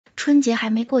春节还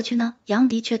没过去呢，杨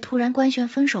迪却突然官宣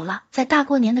分手了。在大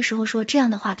过年的时候说这样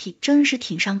的话题，真是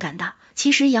挺伤感的。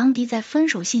其实杨迪在分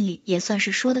手信里也算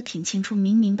是说的挺清楚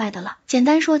明白的了，简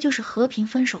单说就是和平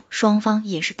分手，双方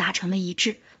也是达成了一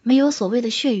致，没有所谓的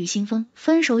血雨腥风，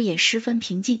分手也十分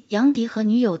平静。杨迪和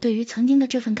女友对于曾经的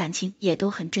这份感情也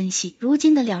都很珍惜，如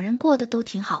今的两人过得都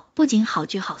挺好，不仅好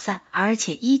聚好散，而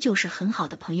且依旧是很好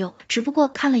的朋友。只不过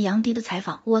看了杨迪的采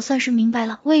访，我算是明白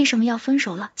了为什么要分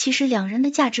手了。其实两人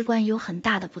的价值观有很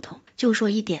大的不同。就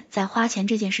说一点，在花钱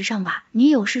这件事上吧，女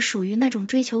友是属于那种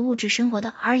追求物质生活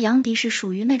的，而杨迪是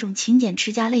属于那种勤俭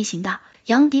持家类型的。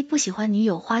杨迪不喜欢女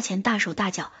友花钱大手大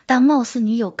脚，但貌似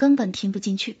女友根本听不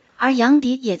进去。而杨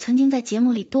迪也曾经在节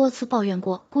目里多次抱怨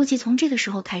过，估计从这个时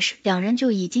候开始，两人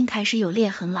就已经开始有裂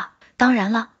痕了。当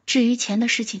然了，至于钱的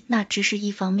事情，那只是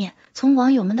一方面。从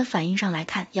网友们的反应上来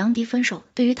看，杨迪分手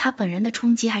对于他本人的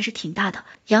冲击还是挺大的。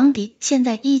杨迪现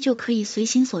在依旧可以随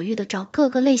心所欲的找各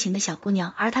个类型的小姑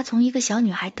娘，而他从一个小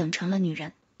女孩等成了女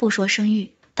人。不说生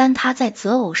育，但他在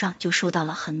择偶上就受到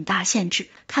了很大限制。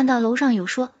看到楼上有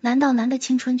说，难道男的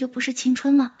青春就不是青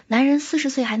春吗？男人40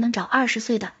岁还能找20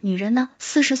岁的，女人呢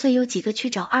？40岁有几个去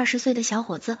找20岁的小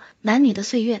伙子？男女的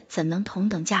岁月怎能同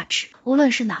等价值？无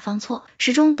论是哪方错，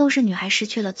始终都是女孩失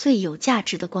去了最有价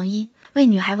值的光阴。为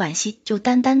女孩惋惜，就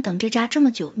单等这渣这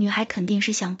么久，女孩肯定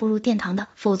是想步入殿堂的，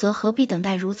否则何必等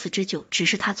待如此之久？只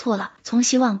是她错了，从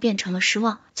希望变成了失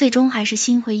望，最终还是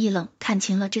心灰意冷，看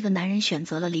清了这个男人，选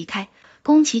择了离开。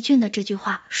宫崎骏的这句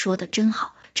话说的真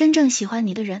好，真正喜欢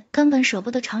你的人根本舍不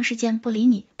得长时间不理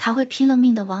你，他会拼了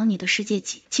命的往你的世界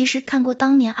挤。其实看过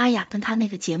当年阿雅跟他那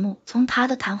个节目，从他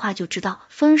的谈话就知道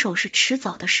分手是迟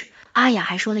早的事。阿雅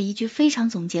还说了一句非常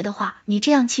总结的话，你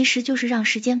这样其实就是让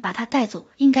时间把他带走，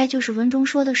应该就是文中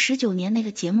说的19年那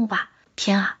个节目吧。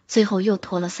天啊，最后又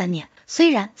拖了3年。虽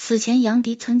然此前杨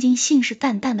迪曾经信誓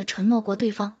旦旦的承诺过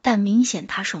对方，但明显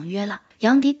他爽约了。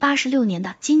杨迪86年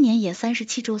的，今年也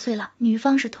37周岁了，女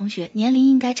方是同学，年龄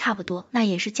应该差不多，那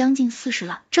也是将近40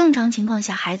了。正常情况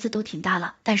下孩子都挺大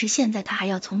了，但是现在他还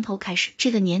要从头开始，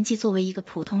这个年纪作为一个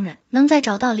普通人，能再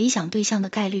找到理想对象的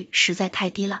概率实在太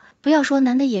低了。不要说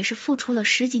男的也是付出了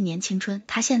10几年青春，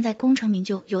他现在功成名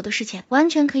就，有的是钱，完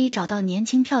全可以找到年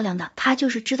轻漂亮的，他就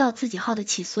是知道自己耗得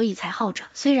起，所以才耗着。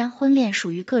虽然婚恋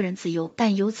属于个人自由，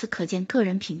但由此可见个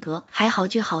人品格，还好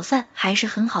聚好散，还是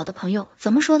很好的朋友，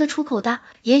怎么说得出口的？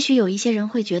也许有一些人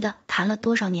会觉得谈了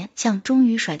多少年，像终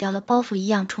于甩掉了包袱一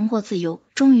样重获自由，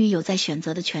终于有再选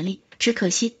择的权利。只可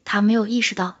惜他没有意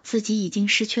识到自己已经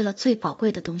失去了最宝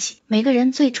贵的东西。每个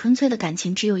人最纯粹的感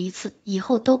情只有一次，以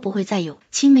后都不会再有。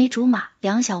青梅竹马，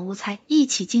两小无猜，一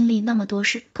起经历那么多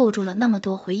事，构筑了那么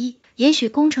多回忆。也许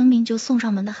功成名就送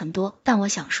上门的很多，但我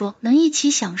想说，能一起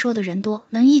享受的人多，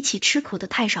能一起吃苦的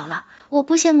太少了。我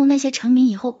不羡慕那些成名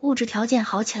以后物质条件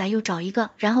好起来又找一个，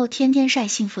然后天天晒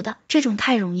幸福的，这种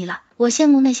太容易了。我羡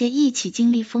慕那些一起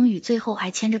经历风雨，最后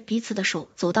还牵着彼此的手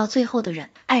走到最后的人。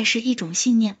爱是一种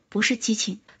信念，不是激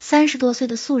情。30多岁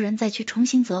的素人再去重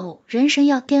新择偶，人生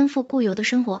要颠覆固有的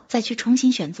生活，再去重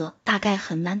新选择，大概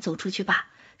很难走出去吧。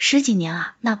10几年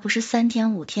啊，那不是3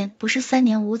天5天，不是3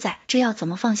年5载，这要怎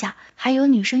么放下？还有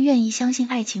女生愿意相信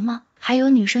爱情吗？还有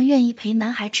女生愿意陪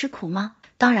男孩吃苦吗？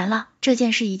当然了，这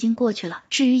件事已经过去了。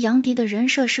至于杨迪的人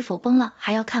设是否崩了，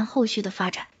还要看后续的发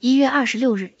展。1月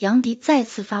26日，杨迪再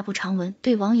次发布长文，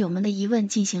对网友们的疑问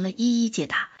进行了一一解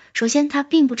答。首先，他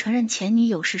并不承认前女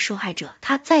友是受害者，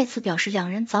他再次表示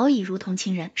两人早已如同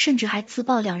亲人，甚至还自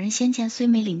曝两人先前虽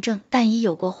没领证，但已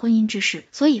有过婚姻之事，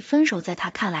所以分手在他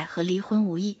看来和离婚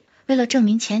无异。为了证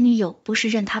明前女友不是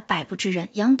任他摆布之人，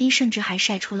杨迪甚至还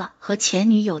晒出了和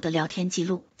前女友的聊天记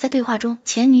录。在对话中，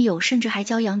前女友甚至还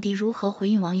教杨迪如何回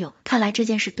应网友，看来这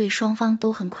件事对双方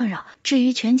都很困扰。至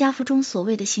于全家福中所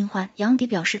谓的新欢，杨迪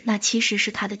表示那其实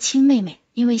是他的亲妹妹，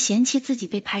因为嫌弃自己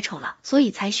被拍丑了，所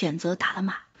以才选择打了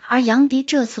码。而杨迪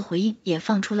这次回应也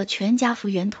放出了全家福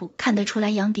原图，看得出来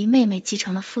杨迪妹妹继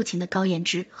承了父亲的高颜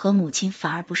值，和母亲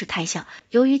反而不是太像。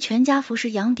由于全家福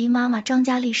是杨迪妈妈张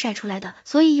嘉丽晒出来的，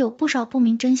所以有不少不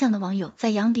明真相的网友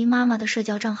在杨迪妈妈的社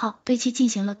交账号对其进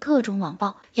行了各种网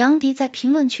暴。杨迪在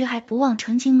评论区还不忘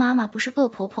澄清妈妈不是恶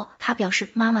婆婆，他表示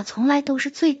妈妈从来都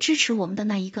是最支持我们的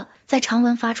那一个。在长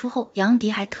文发出后，杨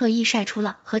迪还特意晒出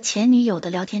了和前女友的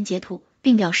聊天截图，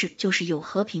并表示就是有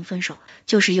和平分手，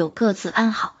就是有各自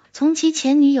安好。从其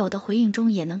前女友的回应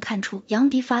中也能看出，杨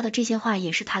迪发的这些话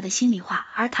也是他的心里话，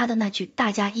而他的那句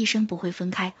大家一生不会分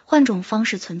开，换种方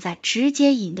式存在，直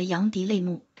接引得杨迪泪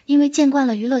目。因为见惯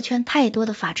了娱乐圈太多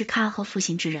的法制咖和负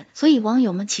心之人，所以网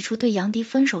友们起初对杨迪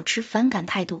分手持反感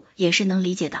态度也是能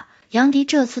理解的。杨迪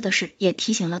这次的事也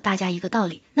提醒了大家一个道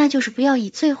理，那就是不要以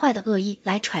最坏的恶意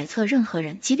来揣测任何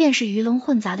人，即便是鱼龙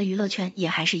混杂的娱乐圈，也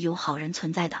还是有好人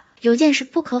存在的。有件事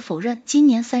不可否认，今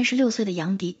年36岁的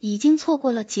杨迪已经错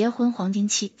过了结婚黄金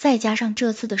期，再加上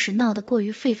这次的事闹得过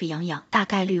于沸沸扬扬，大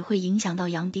概率会影响到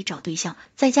杨迪找对象，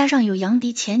再加上有杨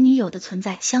迪前女友的存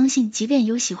在，相信即便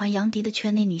有喜欢杨迪的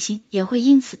圈内女星，也会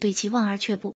因此对其望而却步。